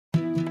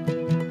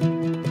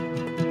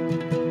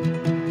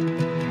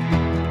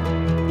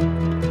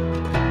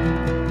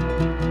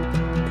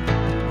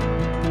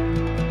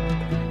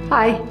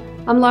Hi,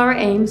 I'm Laura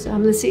Ames.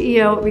 I'm the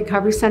CEO at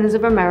Recovery Centers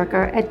of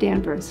America at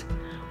Danvers.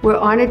 We're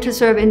honored to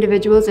serve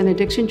individuals in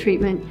addiction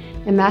treatment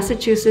in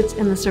Massachusetts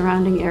and the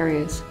surrounding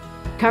areas.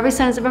 Recovery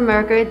Centers of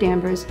America at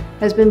Danvers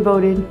has been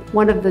voted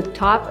one of the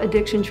top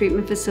addiction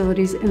treatment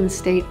facilities in the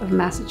state of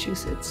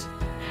Massachusetts.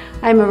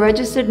 I am a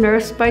registered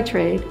nurse by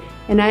trade,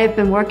 and I have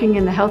been working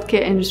in the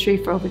healthcare industry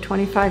for over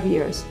 25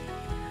 years.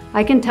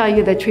 I can tell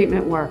you that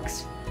treatment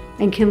works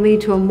and can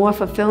lead to a more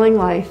fulfilling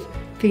life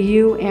for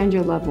you and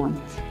your loved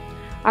ones.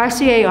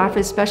 RCA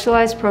offers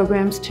specialized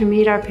programs to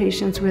meet our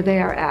patients where they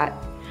are at.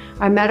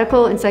 Our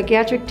medical and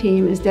psychiatric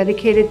team is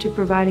dedicated to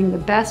providing the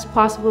best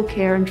possible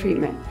care and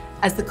treatment.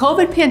 As the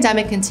COVID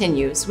pandemic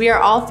continues, we are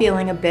all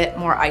feeling a bit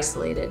more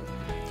isolated.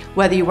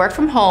 Whether you work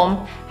from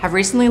home, have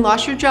recently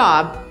lost your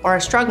job, or are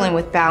struggling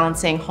with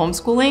balancing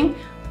homeschooling,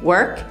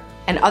 work,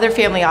 and other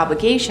family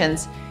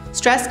obligations,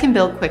 stress can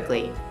build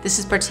quickly. This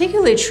is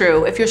particularly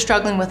true if you're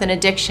struggling with an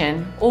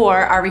addiction or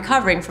are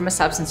recovering from a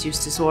substance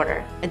use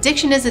disorder.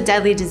 Addiction is a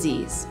deadly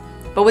disease,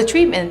 but with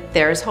treatment,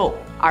 there is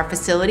hope. Our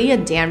facility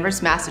in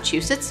Danvers,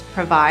 Massachusetts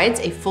provides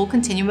a full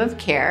continuum of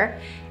care,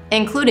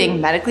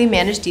 including medically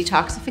managed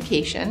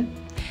detoxification,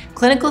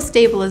 clinical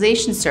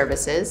stabilization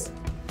services,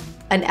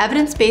 an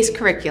evidence-based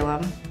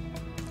curriculum,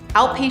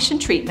 outpatient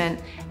treatment,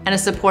 and a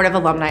supportive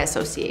alumni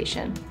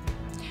association.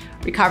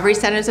 Recovery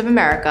Centers of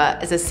America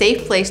is a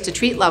safe place to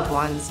treat loved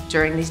ones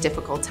during these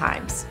difficult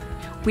times.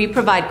 We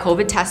provide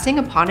COVID testing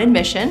upon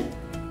admission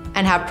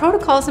and have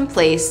protocols in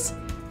place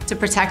to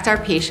protect our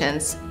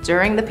patients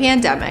during the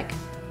pandemic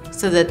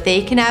so that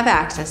they can have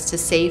access to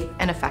safe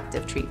and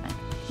effective treatment.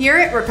 Here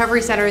at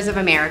Recovery Centers of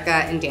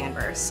America in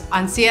Danvers,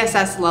 on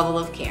CSS Level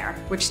of Care,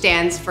 which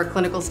stands for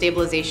Clinical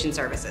Stabilization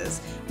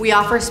Services, we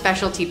offer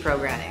specialty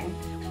programming.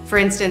 For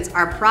instance,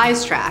 our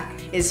prize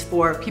track is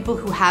for people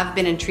who have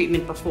been in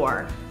treatment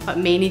before, but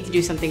may need to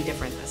do something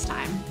different this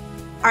time.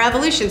 Our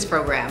Evolutions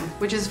program,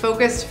 which is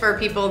focused for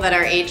people that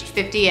are aged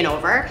 50 and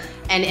over,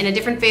 and in a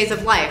different phase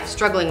of life,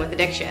 struggling with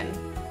addiction.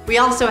 We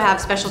also have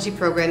specialty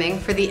programming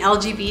for the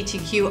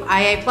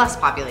LGBTQIA+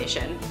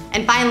 population.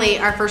 And finally,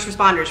 our First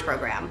Responders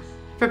program.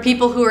 For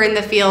people who are in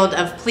the field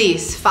of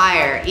police,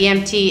 fire,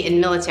 EMT, and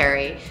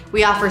military,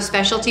 we offer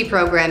specialty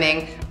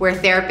programming where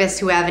therapists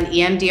who have an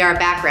EMDR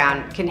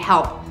background can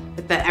help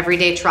with the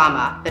everyday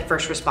trauma that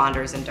first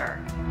responders endure.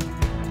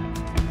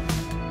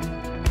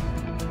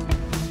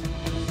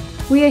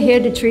 We are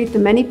here to treat the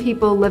many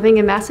people living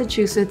in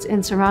Massachusetts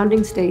and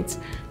surrounding states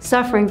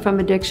suffering from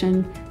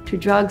addiction to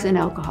drugs and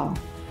alcohol.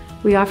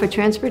 We offer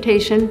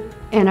transportation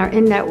and are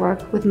in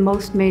network with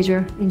most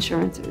major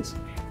insurances.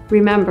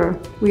 Remember,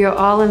 we are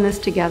all in this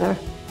together,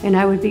 and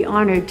I would be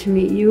honored to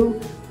meet you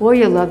or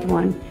your loved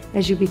one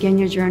as you begin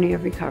your journey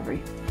of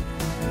recovery.